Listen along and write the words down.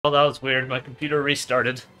Oh, that was weird. My computer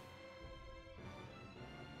restarted.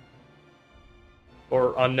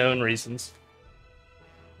 For unknown reasons.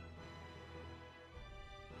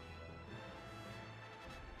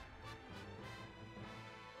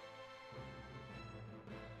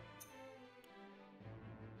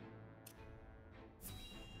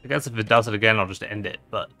 I guess if it does it again, I'll just end it,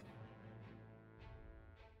 but...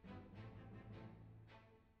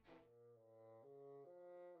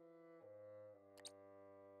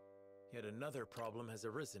 Yet another problem has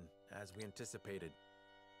arisen, as we anticipated.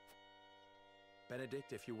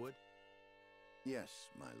 Benedict, if you would. Yes,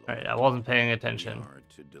 my lord. Alright, I wasn't paying We attention. are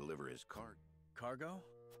to deliver his Cargo?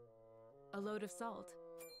 A load of salt.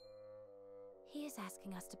 He is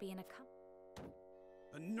asking us to be in a cup.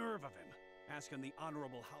 The nerve of him, asking the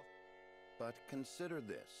honorable house. But consider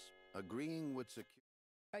this. Agreeing would secure...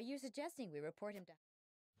 Are you suggesting we report him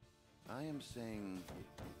to... I am saying...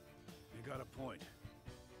 You got a point.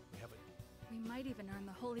 We might even earn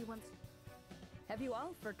the Holy One's... Have you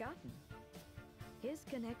all forgotten? His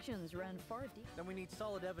connections run far deep. Then we need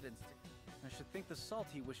solid evidence. I should think the salt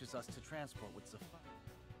he wishes us to transport would suffice.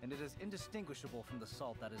 And it is indistinguishable from the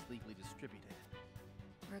salt that is legally distributed.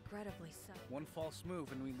 Regrettably so. One false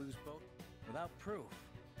move and we lose both. Without proof,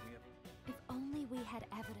 we have... If only we had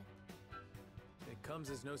evidence. It comes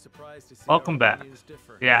as no surprise to see Welcome our back. opinions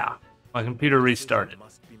differ. Yeah, my computer A decision restarted.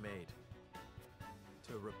 Must be made.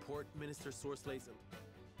 To report Minister Sorcelase.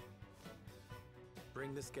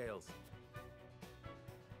 Bring the scales.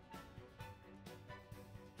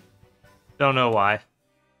 Don't know why.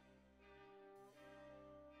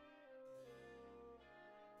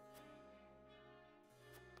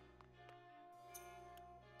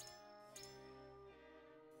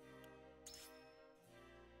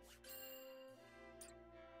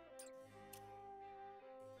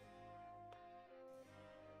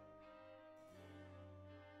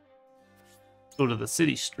 Go to the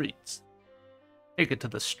city streets. Take it to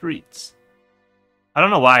the streets. I don't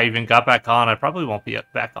know why I even got back on. I probably won't be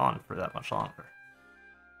back on for that much longer.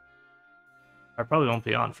 I probably won't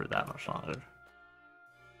be on for that much longer.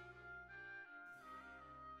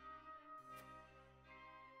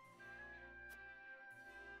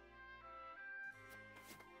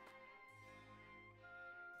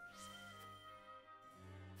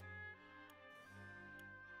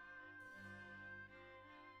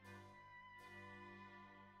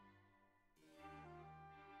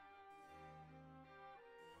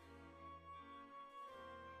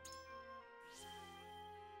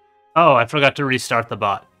 Oh, I forgot to restart the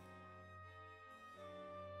bot.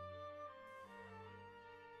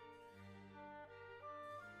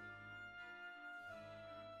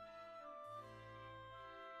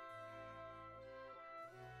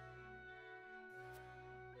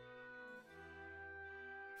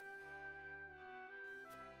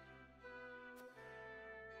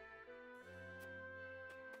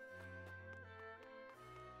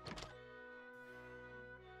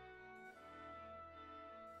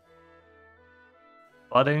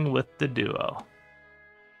 Budding with the duo.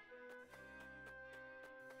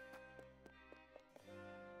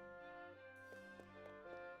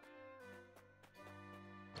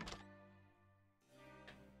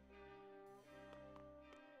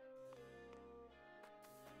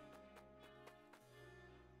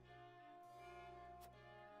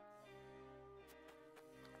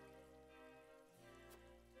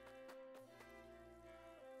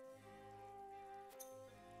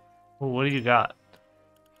 Well, what do you got?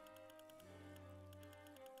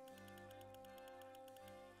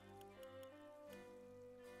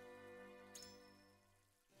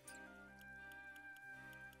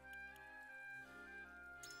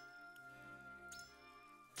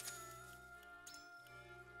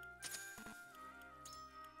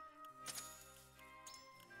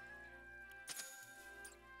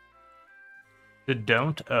 The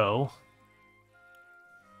don't owe.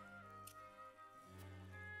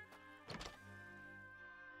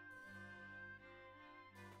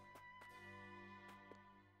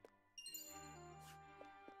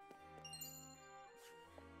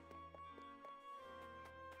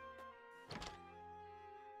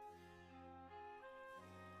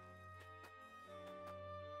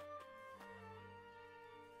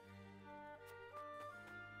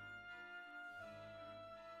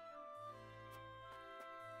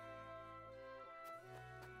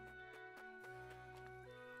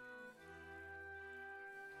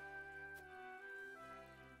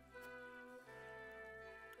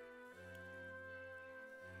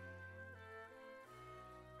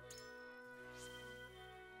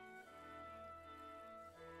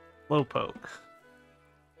 Slowpoke.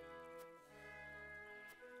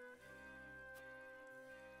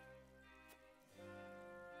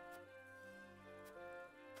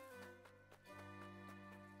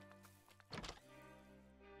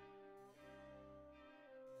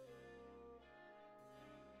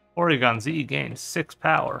 Porygon Z gains 6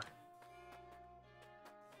 power.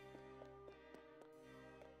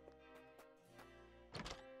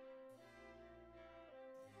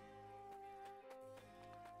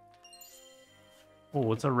 Oh,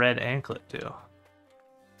 what's a red anklet do?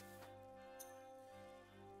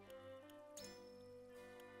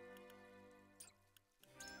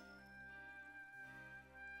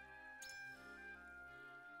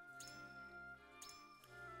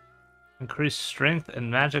 Increase strength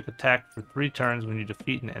and magic attack for 3 turns when you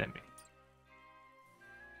defeat an enemy.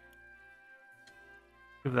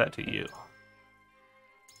 Give that to you.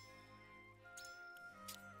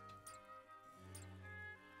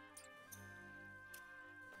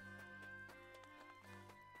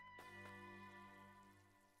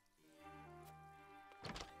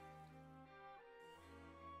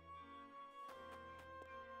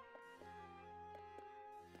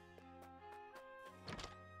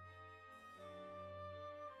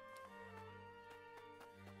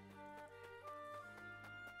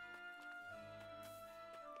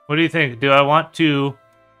 What do you think? Do I want to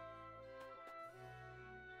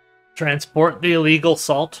transport the illegal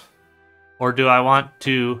salt? Or do I want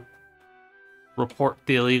to report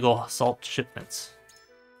the illegal salt shipments?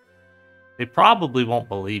 They probably won't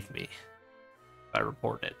believe me if I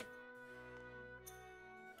report it.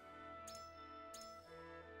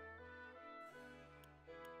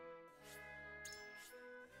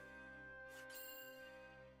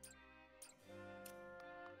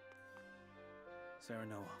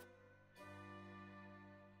 Serenoa.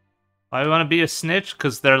 I want to be a snitch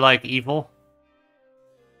because they're like evil.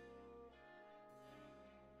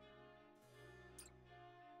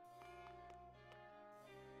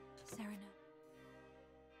 Serena.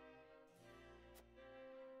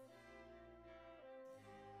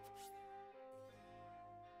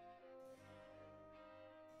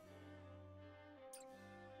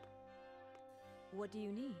 What do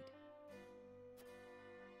you need?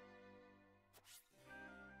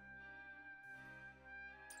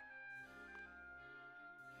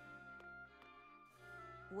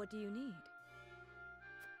 What do you need?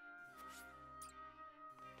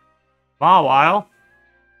 Mawile.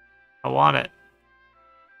 I want it.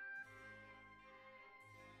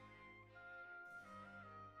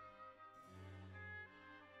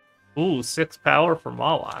 Ooh, 6 power for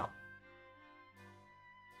Mawile.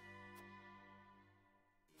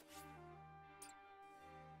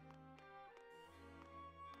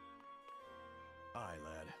 Aye,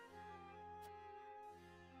 lad.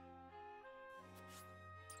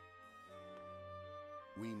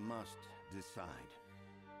 We must decide.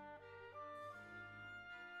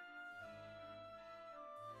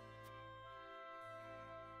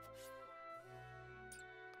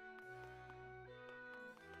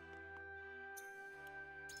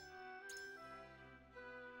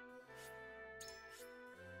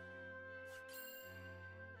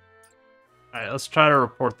 Alright, let's try to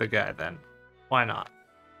report the guy then. Why not?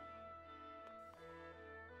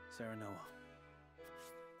 Serenoa.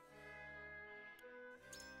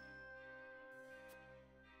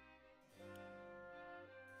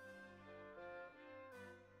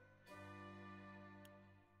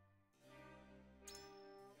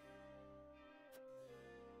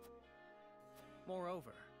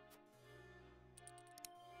 Moreover,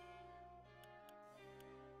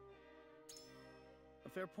 a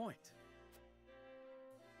fair point.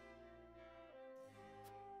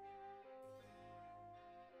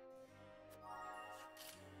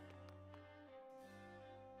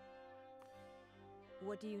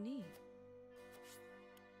 What do you need?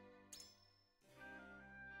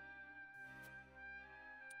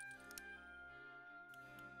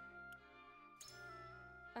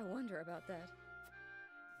 I wonder about that.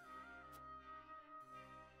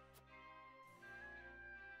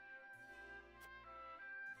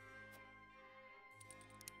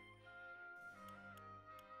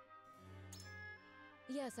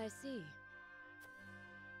 Yes, I see.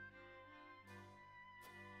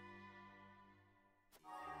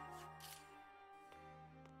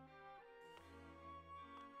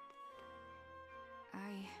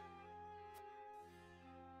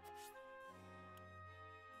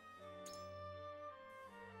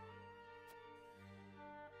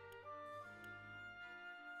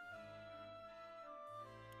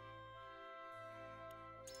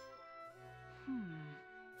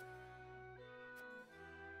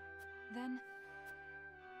 Then...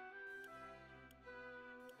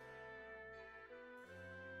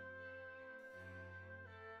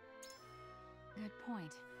 Good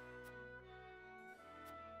point.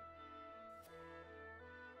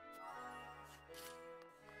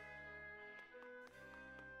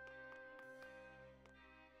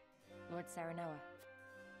 Lord Serenoa.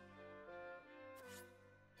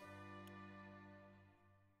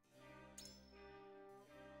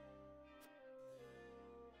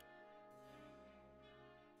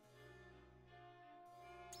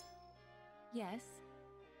 Yes.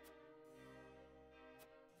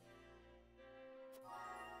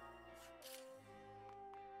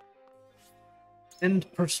 End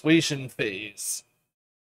persuasion phase.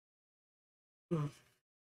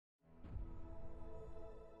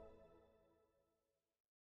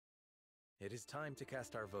 It is time to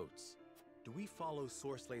cast our votes. Do we follow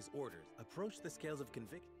Sorslay's orders? Approach the scales of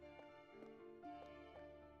conviction?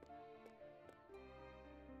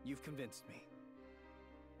 You've convinced me.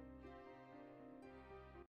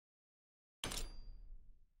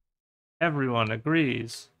 Everyone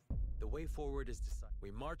agrees. The way forward is decided.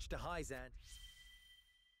 We march to Hyzant.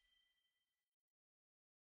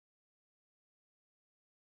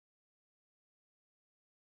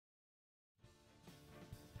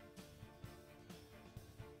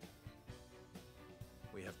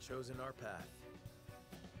 We have chosen our path.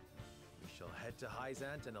 We shall head to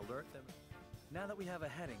Hyzant and alert them. Now that we have a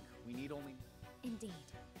heading, we need only... Indeed.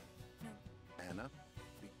 Anna?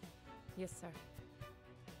 Yes, sir.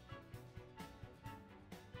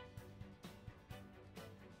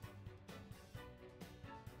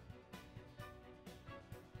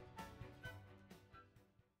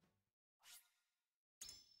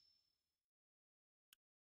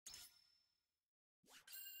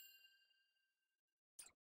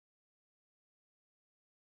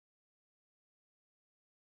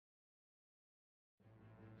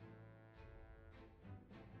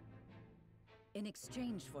 In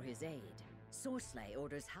exchange for his aid, Sorsley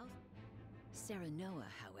orders house. Serenoa,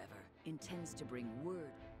 however, intends to bring word.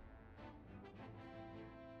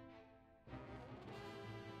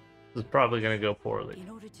 This is probably going to go poorly. In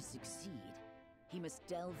order to succeed, he must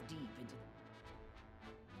delve deep into...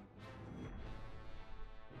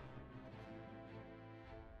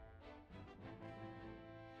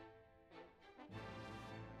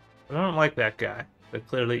 I don't like that guy. The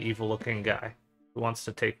clearly evil-looking guy who wants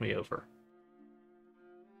to take me over.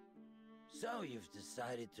 So you've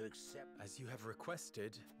decided to accept, As you have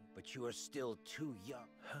requested. but you are still too young.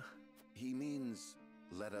 He means,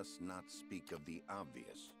 let us not speak of the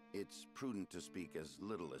obvious. It's prudent to speak as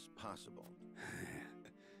little as possible.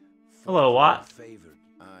 Hello, Watt. Favored.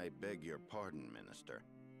 I beg your pardon, Minister,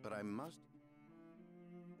 but I must...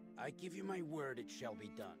 I give you my word it shall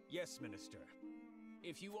be done. Yes, Minister.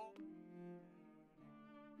 If you all...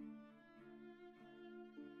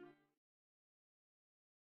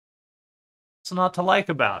 What's not to like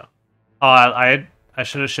about him? Oh, I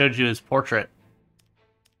should have showed you his portrait.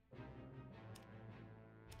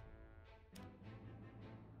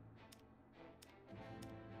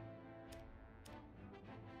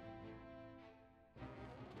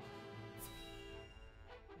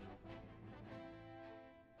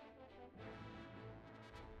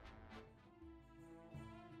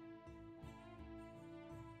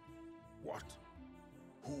 What?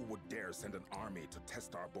 Who would dare send an army to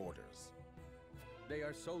test our borders? They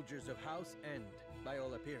are soldiers of House End, by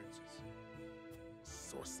all appearances.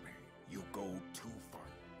 Sorsley, you go too far.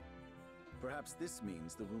 Perhaps this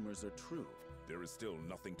means the rumors are true. There is still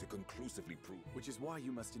nothing to conclusively prove. Which is why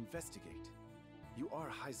you must investigate. You are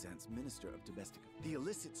Hyzant's Minister of Domestic. The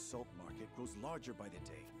illicit salt market grows larger by the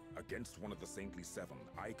day. Against one of the Saintly Seven,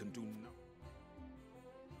 I can do no...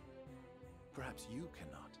 Perhaps you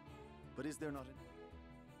cannot. But is there not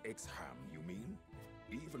an... Exham, you mean?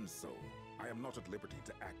 Even so, I am not at liberty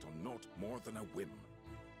to act on naught more than a whim.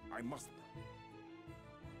 I must...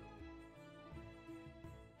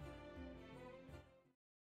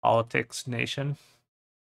 Politics Nation.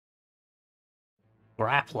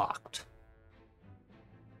 Graplocked.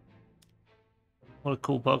 What a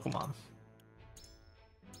cool Pokemon.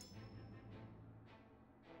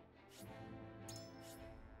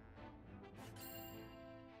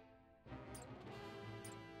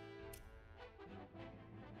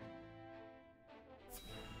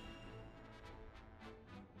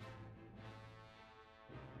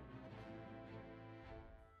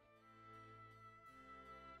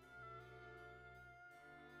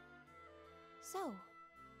 So,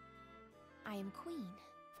 I am queen.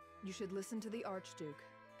 You should listen to the Archduke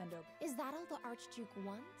and Is that all the Archduke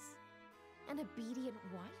wants? An obedient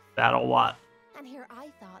wife? That'll what? And here I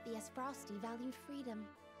thought the Esfrosti valued freedom.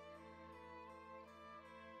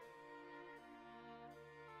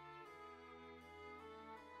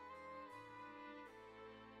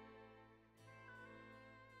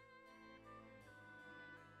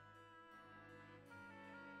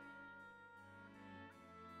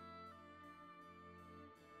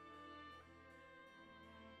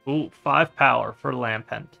 Ooh, 5 power for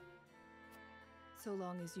Lampent. So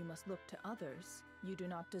long as you must look to others, you do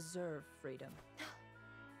not deserve freedom.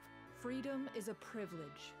 Freedom is a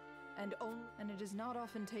privilege, and it is not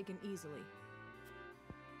often taken easily.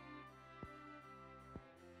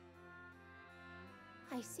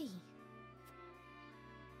 I see.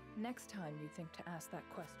 Next time you think to ask that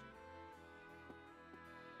question.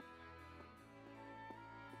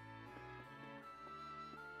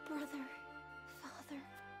 Brother, father.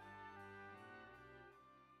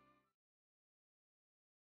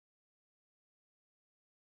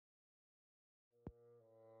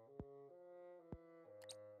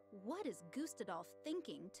 What is Gustadolf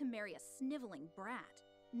thinking to marry a sniveling brat?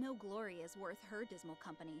 No glory is worth her dismal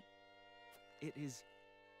company. It is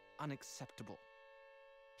unacceptable.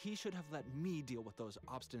 He should have let me deal with those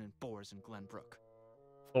obstinate boars in Glenbrook.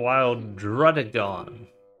 Wild Drudagon.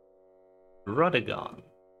 Drudagon.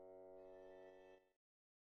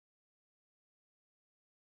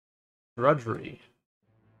 Drudgery.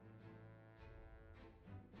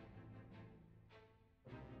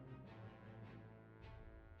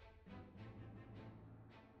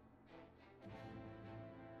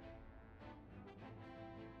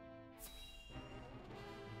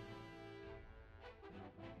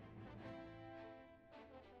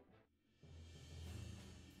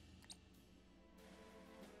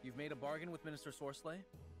 You've made a bargain with Minister Sorsley?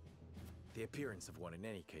 The appearance of one in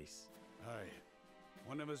any case. Aye.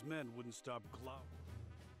 One of his men wouldn't stop Cloud.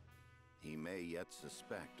 He may yet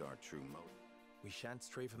suspect our true motive. We shan't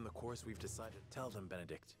stray from the course we've decided. Tell them,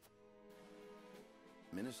 Benedict.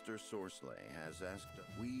 Minister Sorsley has asked us.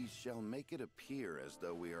 We shall make it appear as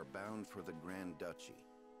though we are bound for the Grand Duchy,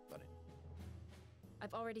 but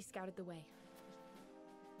I've already scouted the way.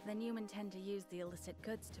 Then you intend to use the illicit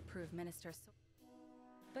goods to prove Minister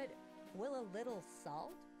But will a little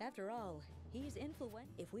salt? After all, he's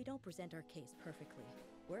influential. If we don't present our case perfectly,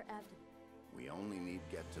 we're apt to... we only need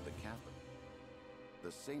get to the capital.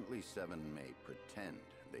 The Saintly Seven may pretend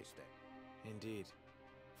they stay. Indeed.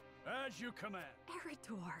 As you command.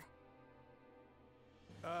 Eridor.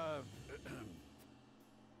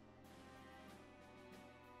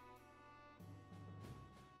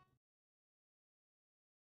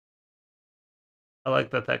 I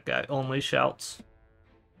like that guy only shouts.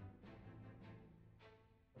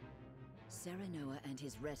 Serenoa and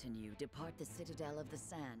his retinue depart the Citadel of the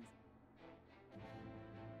Sands.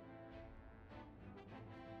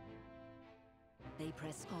 They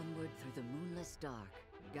press onward through the moonless dark,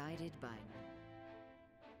 guided by...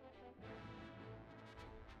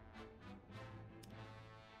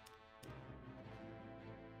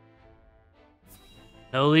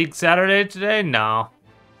 No League Saturday today? No.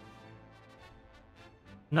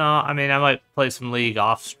 No, I mean, I might play some League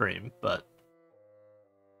off stream, but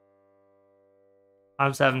I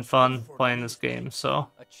was having fun playing this game, so.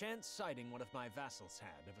 A chance sighting one of my vassals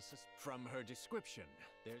had of a from her description.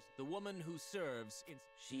 There's the woman who serves in...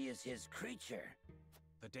 She is his creature.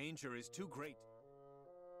 The danger is too great.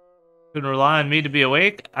 You can rely on me to be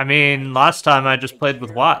awake? I mean, last time I just played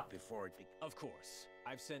with Watt. Of course.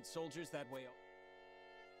 I've sent soldiers that way.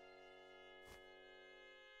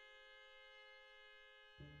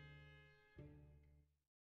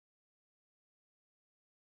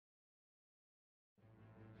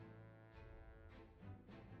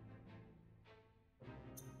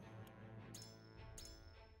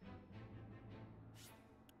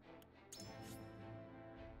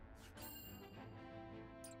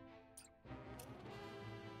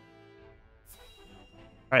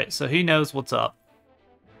 Alright, so he knows what's up.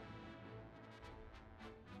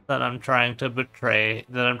 That I'm trying to betray,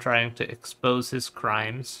 that I'm trying to expose his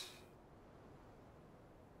crimes.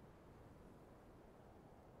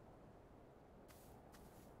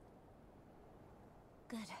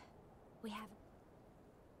 Good. We have...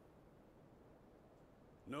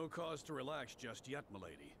 No cause to relax just yet,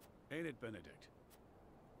 milady. Ain't it, Benedict?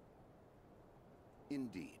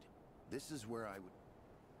 Indeed. This is where I would...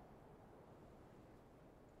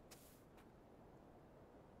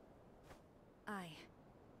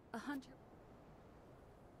 A hunter.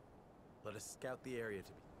 Let us scout the area to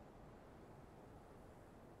be...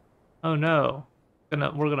 Oh no.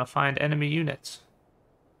 We're gonna find enemy units.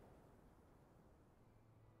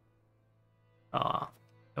 It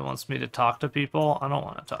wants me to talk to people? I don't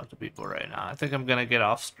want to talk to people right now. I think I'm gonna get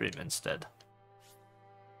off stream instead.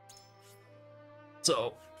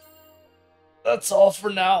 So, that's all for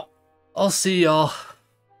now. I'll see y'all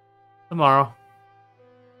tomorrow.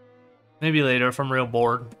 Maybe later if I'm real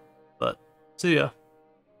bored, but see ya.